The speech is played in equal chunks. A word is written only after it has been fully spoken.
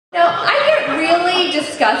No, I get really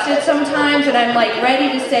disgusted sometimes and I'm like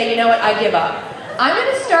ready to say, you know what, I give up. I'm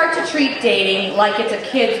going to start to treat dating like it's a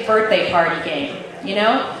kid's birthday party game, you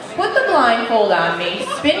know? Put the blindfold on me,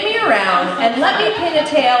 spin me around, and let me pin a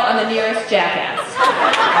tail on the nearest jackass.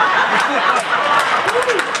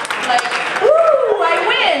 Like, woo, I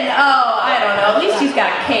win! Oh, I don't know, at least he's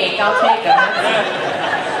got cake, I'll take him.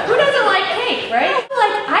 Who doesn't like cake, right?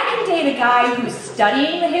 Like, I can date a guy who's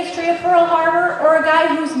studying the history of Pearl Harbor or a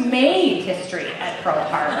guy who's made history at Pearl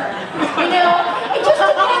Harbor. You know, it just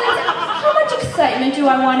depends. How much excitement do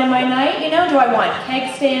I want in my night? You know, do I want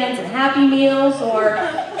keg stands and Happy Meals or,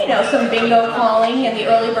 you know, some bingo calling and the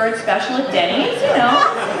early bird special at Denny's, you know?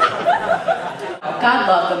 God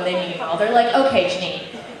love them, they mean well. They're like, okay, Jeannine,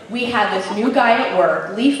 we had this new guy at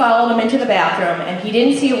work. Lee followed him into the bathroom and he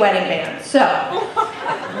didn't see a wedding band. So,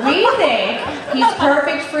 we think he's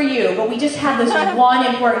perfect for you, but we just have this one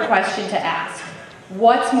important question to ask.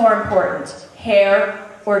 What's more important, hair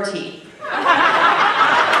or teeth?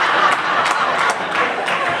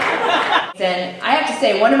 And I have to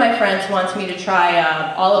say, one of my friends wants me to try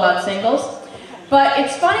All About Singles, but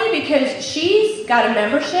it's funny because she's got a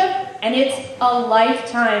membership and it's a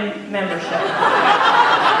lifetime membership.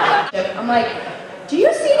 I'm like, do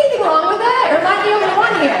you see anything wrong with that, or am I the only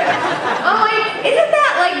one here? I'm like, isn't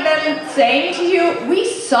that like them saying to you, we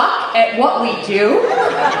suck at what we do?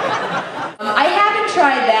 I haven't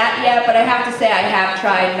tried that yet, but I have to say I have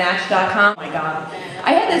tried Match.com. Oh my God.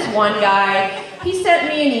 I had this one guy, he sent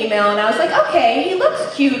me an email and I was like, okay, he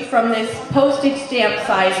looks cute from this postage stamp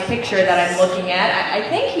size picture that I'm looking at. I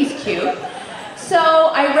think he's cute. So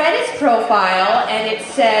I read his profile and it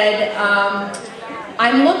said,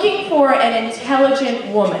 I'm looking for an intelligent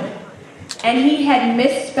woman. And he had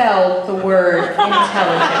misspelled the word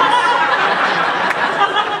intelligent.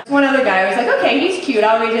 One other guy was like, okay, he's cute,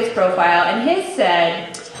 I'll read his profile. And his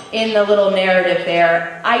said, in the little narrative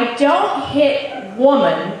there, I don't hit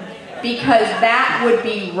woman because that would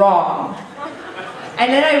be wrong.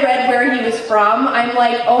 And then I read where he was from. I'm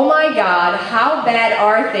like, oh my God, how bad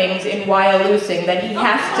are things in Wyalusing that he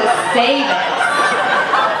has to say this?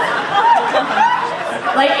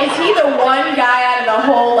 Like, is he the one guy out of the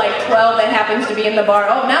whole, like, 12 that happens to be in the bar?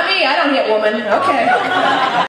 Oh, not me, I don't hit woman. Okay.